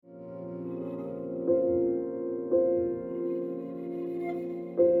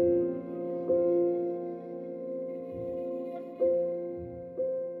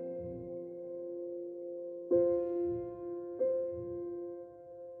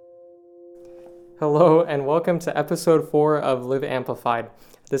Hello, and welcome to episode 4 of Live Amplified.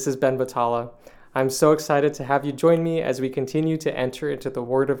 This is Ben Batala. I'm so excited to have you join me as we continue to enter into the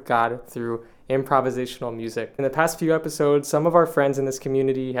Word of God through improvisational music. In the past few episodes, some of our friends in this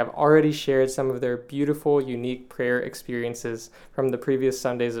community have already shared some of their beautiful, unique prayer experiences from the previous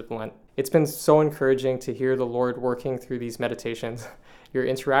Sundays of Lent. It's been so encouraging to hear the Lord working through these meditations. Your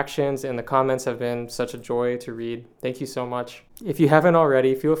interactions in the comments have been such a joy to read. Thank you so much. If you haven't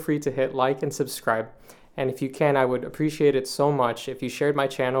already, feel free to hit like and subscribe. And if you can, I would appreciate it so much if you shared my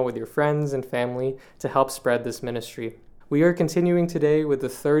channel with your friends and family to help spread this ministry. We are continuing today with the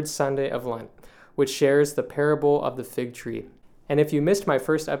third Sunday of Lent, which shares the parable of the fig tree. And if you missed my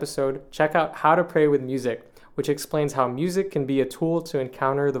first episode, check out How to Pray with Music, which explains how music can be a tool to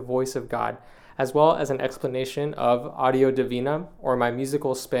encounter the voice of God, as well as an explanation of Audio Divina, or my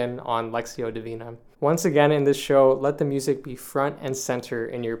musical spin on Lectio Divina. Once again in this show, let the music be front and center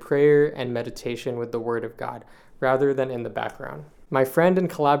in your prayer and meditation with the Word of God, rather than in the background. My friend and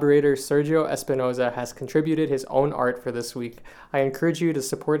collaborator Sergio Espinoza has contributed his own art for this week. I encourage you to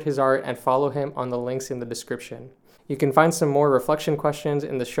support his art and follow him on the links in the description. You can find some more reflection questions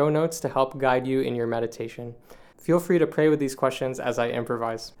in the show notes to help guide you in your meditation. Feel free to pray with these questions as I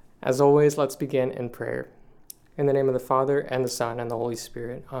improvise. As always, let's begin in prayer. In the name of the Father, and the Son, and the Holy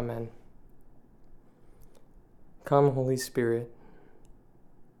Spirit. Amen. Come, Holy Spirit.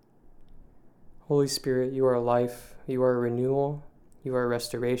 Holy Spirit, you are life, you are renewal, you are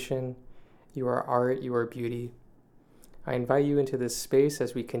restoration, you are art, you are beauty. I invite you into this space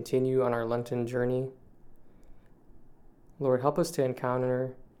as we continue on our Lenten journey. Lord, help us to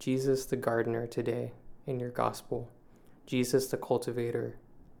encounter Jesus the gardener today in your gospel, Jesus the cultivator.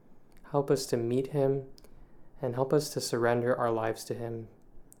 Help us to meet him and help us to surrender our lives to him.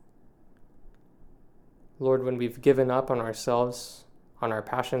 Lord, when we've given up on ourselves, on our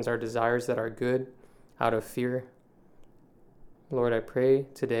passions, our desires that are good, out of fear, Lord, I pray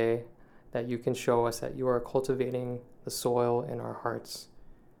today that you can show us that you are cultivating the soil in our hearts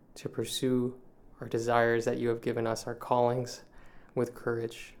to pursue our desires that you have given us, our callings, with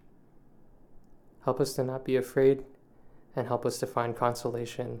courage. Help us to not be afraid and help us to find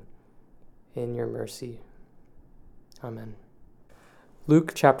consolation in your mercy. Amen.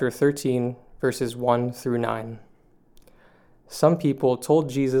 Luke chapter 13, verses 1 through 9. Some people told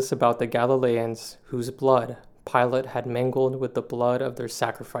Jesus about the Galileans whose blood Pilate had mingled with the blood of their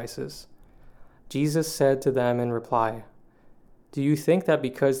sacrifices. Jesus said to them in reply, "Do you think that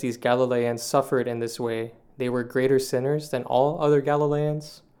because these Galileans suffered in this way, they were greater sinners than all other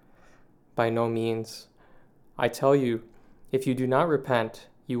Galileans? By no means. I tell you, if you do not repent,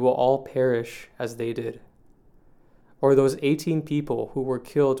 you will all perish as they did. Or those 18 people who were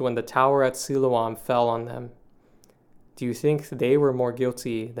killed when the tower at Siloam fell on them. Do you think they were more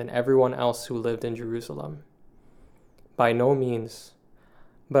guilty than everyone else who lived in Jerusalem? By no means.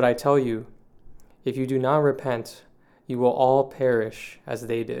 But I tell you, if you do not repent, you will all perish as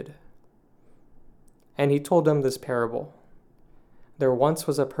they did." And he told them this parable. There once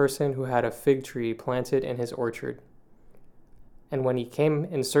was a person who had a fig tree planted in his orchard. And when he came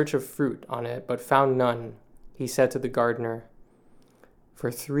in search of fruit on it, but found none, he said to the gardener, "For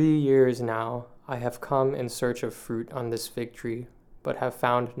 3 years now I have come in search of fruit on this fig tree, but have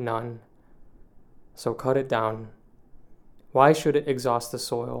found none. So cut it down. Why should it exhaust the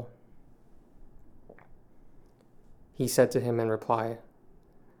soil?" He said to him in reply,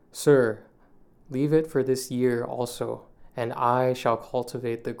 "Sir, leave it for this year also, and I shall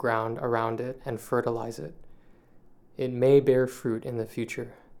cultivate the ground around it and fertilize it. It may bear fruit in the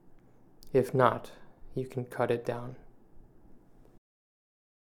future. If not, you can cut it down."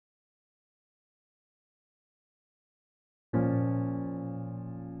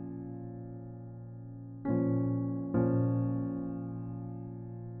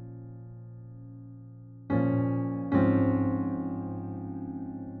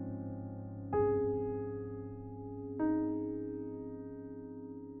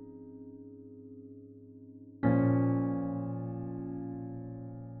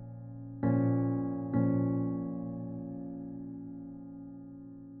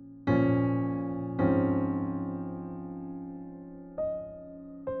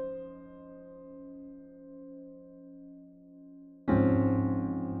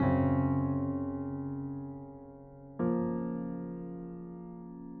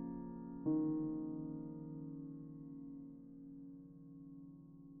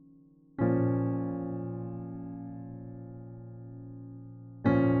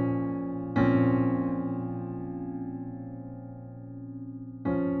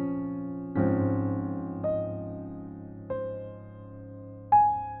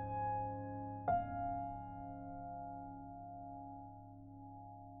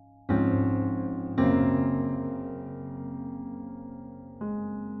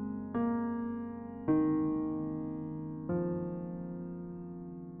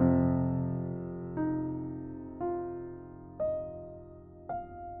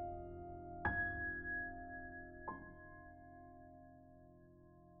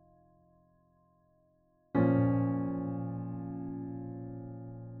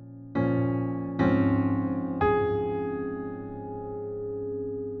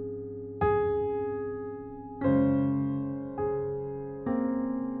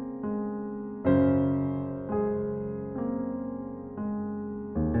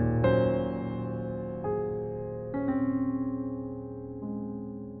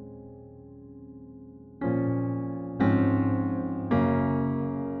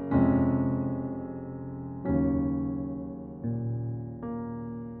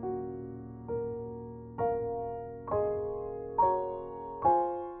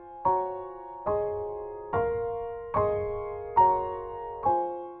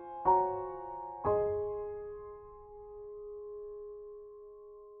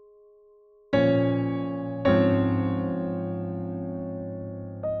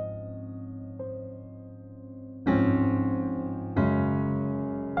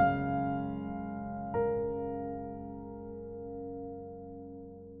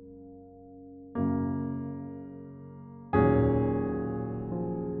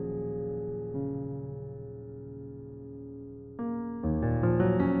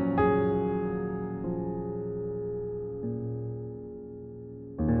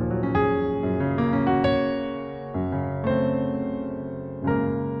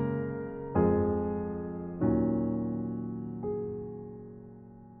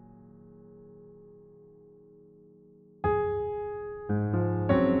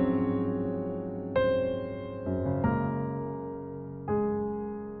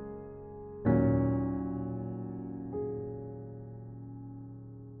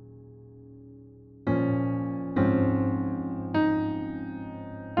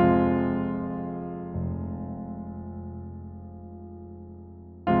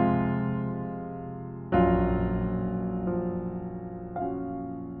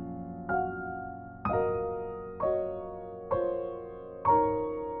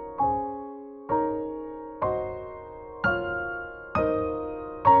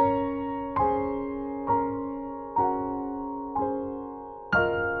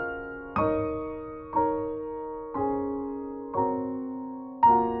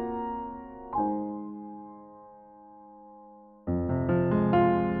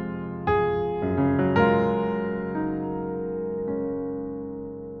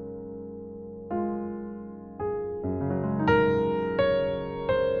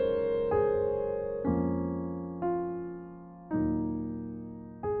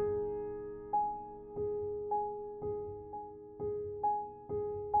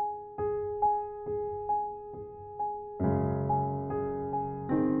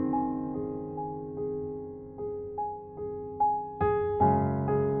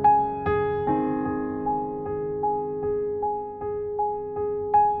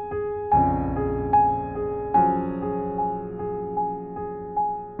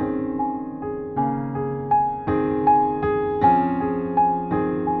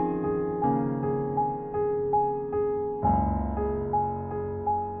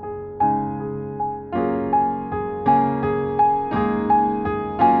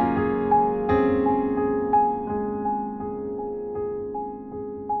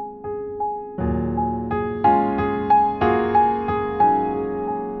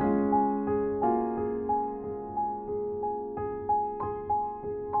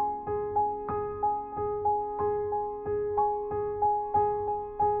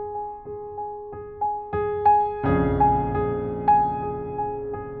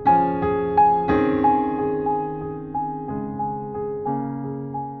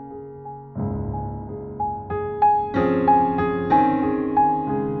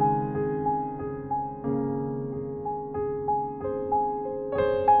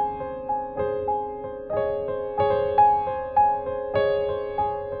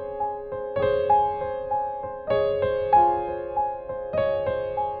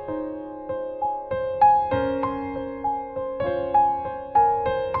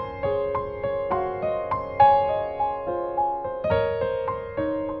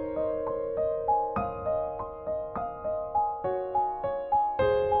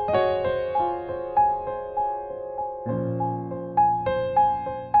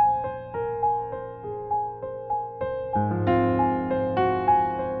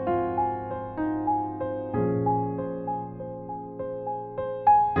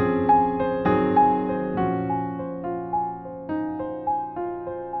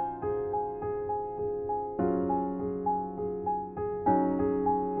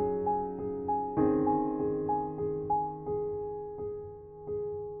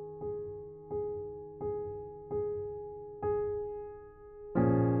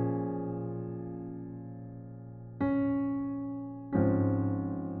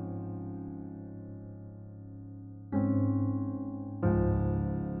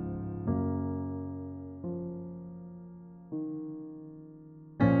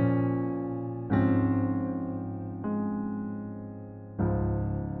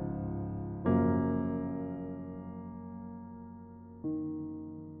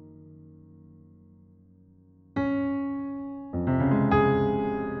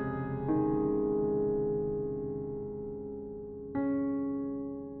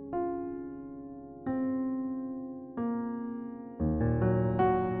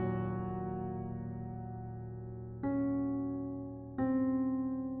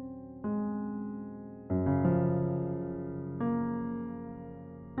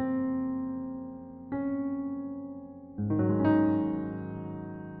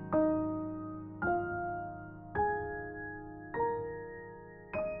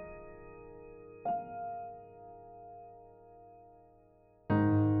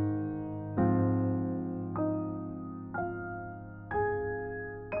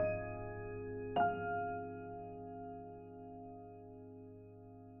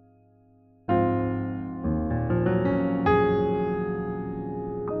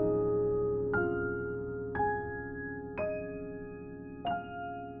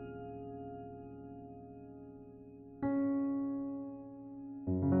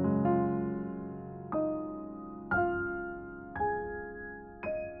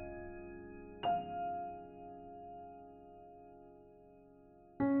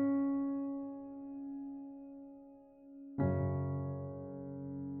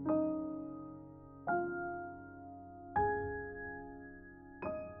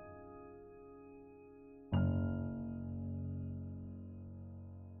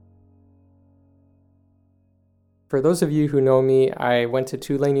 For those of you who know me, I went to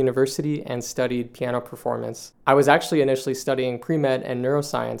Tulane University and studied piano performance. I was actually initially studying pre-med and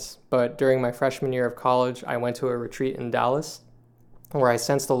neuroscience, but during my freshman year of college, I went to a retreat in Dallas where I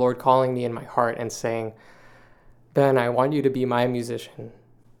sensed the Lord calling me in my heart and saying, "Ben, I want you to be my musician."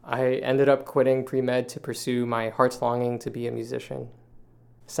 I ended up quitting pre-med to pursue my heart's longing to be a musician.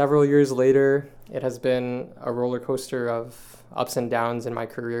 Several years later, it has been a roller coaster of ups and downs in my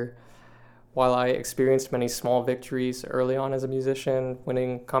career. While I experienced many small victories early on as a musician,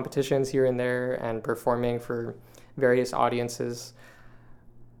 winning competitions here and there and performing for various audiences,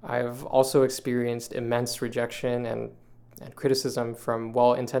 I've also experienced immense rejection and criticism from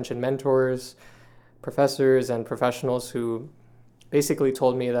well-intentioned mentors, professors, and professionals who basically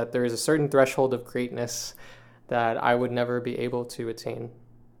told me that there is a certain threshold of greatness that I would never be able to attain.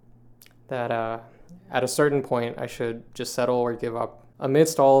 That at a certain point, I should just settle or give up.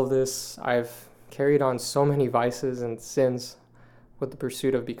 Amidst all of this, I've carried on so many vices and sins with the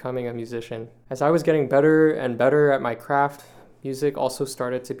pursuit of becoming a musician. As I was getting better and better at my craft, music also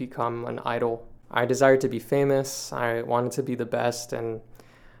started to become an idol. I desired to be famous, I wanted to be the best, and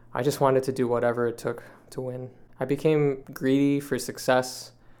I just wanted to do whatever it took to win. I became greedy for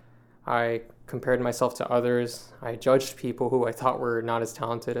success. I compared myself to others. I judged people who I thought were not as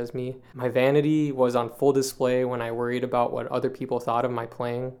talented as me. My vanity was on full display when I worried about what other people thought of my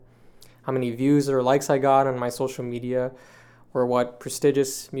playing, how many views or likes I got on my social media, or what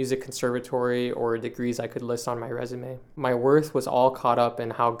prestigious music conservatory or degrees I could list on my resume. My worth was all caught up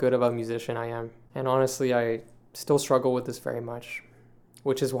in how good of a musician I am. And honestly, I still struggle with this very much,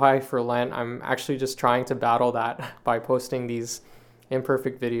 which is why for Lent, I'm actually just trying to battle that by posting these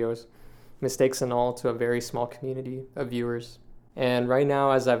imperfect videos, mistakes and all, to a very small community of viewers. And right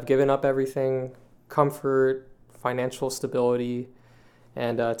now, as I've given up everything, comfort, financial stability,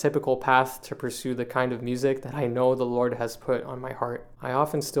 and a typical path to pursue the kind of music that I know the Lord has put on my heart, I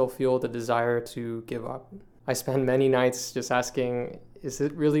often still feel the desire to give up. I spend many nights just asking, is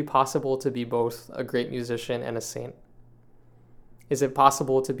it really possible to be both a great musician and a saint? Is it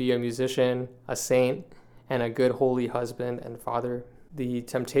possible to be a musician, a saint, and a good holy husband and father? The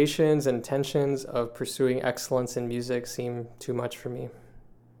temptations and tensions of pursuing excellence in music seem too much for me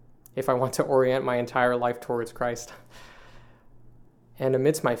if I want to orient my entire life towards Christ. And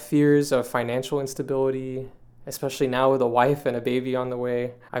amidst my fears of financial instability, especially now with a wife and a baby on the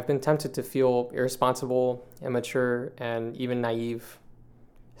way, I've been tempted to feel irresponsible, immature, and even naive,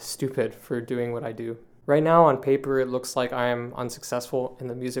 stupid for doing what I do. Right now, on paper, it looks like I am unsuccessful in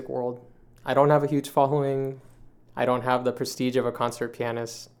the music world. I don't have a huge following. I don't have the prestige of a concert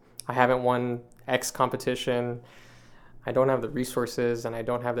pianist. I haven't won X competition. I don't have the resources, and I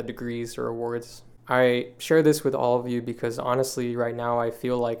don't have the degrees or awards. I share this with all of you because honestly, right now, I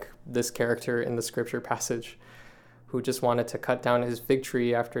feel like this character in the scripture passage who just wanted to cut down his fig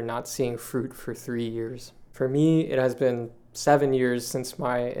tree after not seeing fruit for 3 years. For me, it has been 7 years since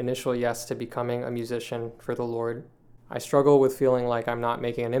my initial yes to becoming a musician for the Lord. I struggle with feeling like I'm not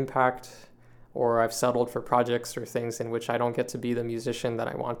making an impact, or I've settled for projects or things in which I don't get to be the musician that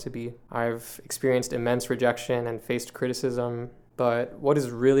I want to be. I've experienced immense rejection and faced criticism, but what is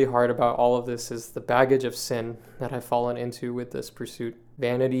really hard about all of this is the baggage of sin that I've fallen into with this pursuit.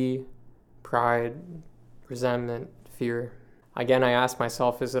 Vanity, pride, resentment, fear. Again, I ask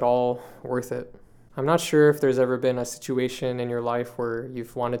myself, is it all worth it? I'm not sure if there's ever been a situation in your life where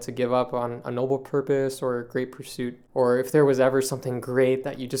you've wanted to give up on a noble purpose or a great pursuit, or if there was ever something great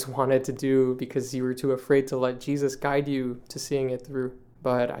that you just wanted to do because you were too afraid to let Jesus guide you to seeing it through.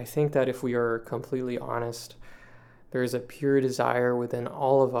 But I think that if we are completely honest, there is a pure desire within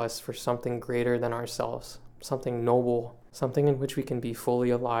all of us for something greater than ourselves, something noble, something in which we can be fully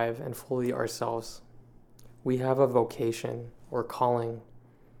alive and fully ourselves. We have a vocation or calling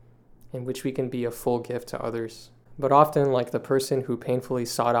in which we can be a full gift to others. But often, like the person who painfully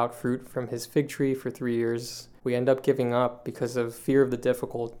sought out fruit from his fig tree for 3 years, we end up giving up because of fear of the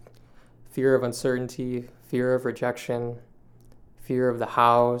difficult, fear of uncertainty, fear of rejection, fear of the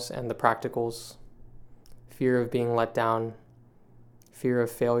hows and the practicals, fear of being let down, fear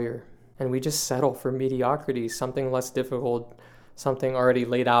of failure. And we just settle for mediocrity, something less difficult, something already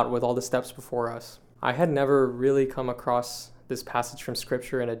laid out with all the steps before us. I had never really come across this passage from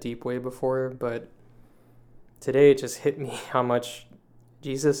scripture in a deep way before, but today it just hit me how much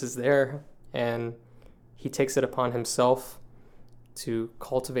Jesus is there and he takes it upon himself to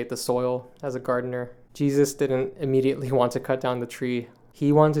cultivate the soil as a gardener. Jesus didn't immediately want to cut down the tree.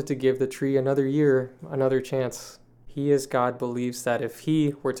 He wanted to give the tree another year, another chance. He, as God, believes that if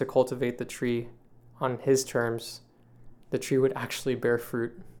he were to cultivate the tree on his terms, the tree would actually bear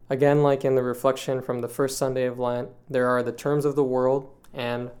fruit. Again, like in the reflection from the first Sunday of Lent, there are the terms of the world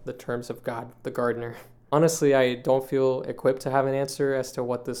and the terms of God, the gardener. Honestly, I don't feel equipped to have an answer as to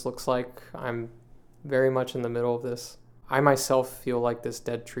what this looks like. I'm very much in the middle of this. I myself feel like this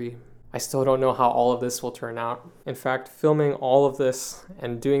dead tree. I still don't know how all of this will turn out. In fact, filming all of this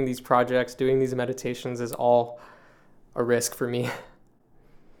and doing these projects, doing these meditations is all a risk for me.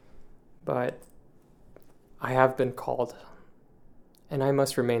 But I have been called, and I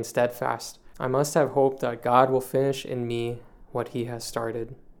must remain steadfast. I must have hope that God will finish in me what he has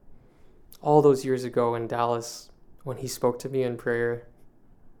started. All those years ago in Dallas, when he spoke to me in prayer,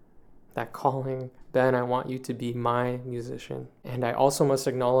 that calling, Ben, I want you to be my musician. And I also must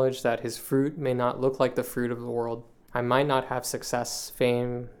acknowledge that his fruit may not look like the fruit of the world. I might not have success,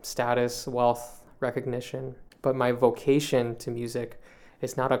 fame, status, wealth, recognition, but my vocation to music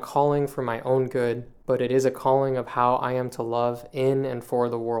is not a calling for my own good, but it is a calling of how I am to love in and for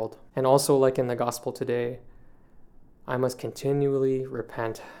the world. And also, like in the gospel today, I must continually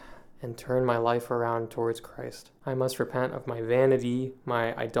repent and turn my life around towards Christ. I must repent of my vanity,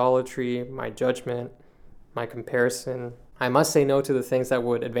 my idolatry, my judgment, my comparison. I must say no to the things that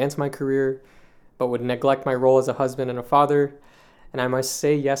would advance my career, but would neglect my role as a husband and a father. And I must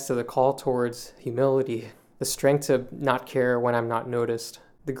say yes to the call towards humility, the strength to not care when I'm not noticed,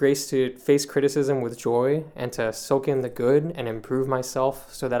 the grace to face criticism with joy and to soak in the good and improve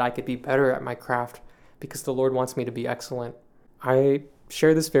myself so that I could be better at my craft because the Lord wants me to be excellent. I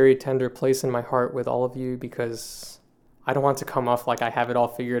share this very tender place in my heart with all of you because I don't want to come off like I have it all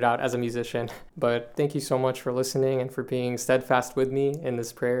figured out as a musician. But thank you so much for listening and for being steadfast with me in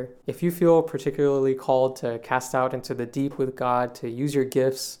this prayer. If you feel particularly called to cast out into the deep with God, to use your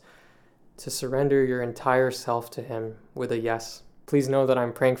gifts, to surrender your entire self to him with a yes, please know that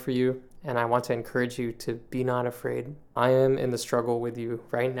I'm praying for you, and I want to encourage you to be not afraid. I am in the struggle with you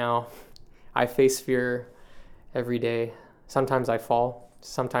right now. I face fear every day. Sometimes I fall,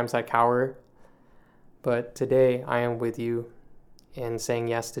 sometimes I cower, but today I am with you in saying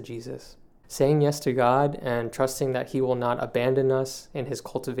yes to Jesus. Saying yes to God and trusting that he will not abandon us in his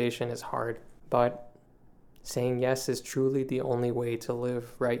cultivation is hard, but saying yes is truly the only way to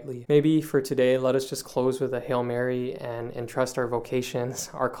live rightly. Maybe for today, let us just close with a Hail Mary and entrust our vocations,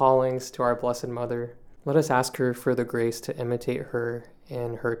 our callings to our Blessed Mother. Let us ask her for the grace to imitate her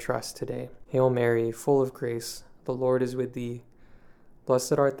in her trust today. Hail Mary, full of grace, the Lord is with thee.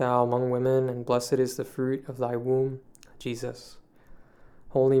 Blessed art thou among women, and blessed is the fruit of thy womb, Jesus.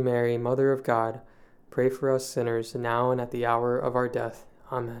 Holy Mary, Mother of God, pray for us sinners, now and at the hour of our death.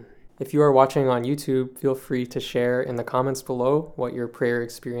 Amen. If you are watching on YouTube, feel free to share in the comments below what your prayer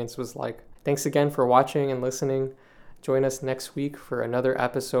experience was like. Thanks again for watching and listening. Join us next week for another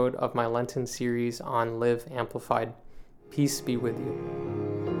episode of my Lenten series on Live Amplified. Peace be with you.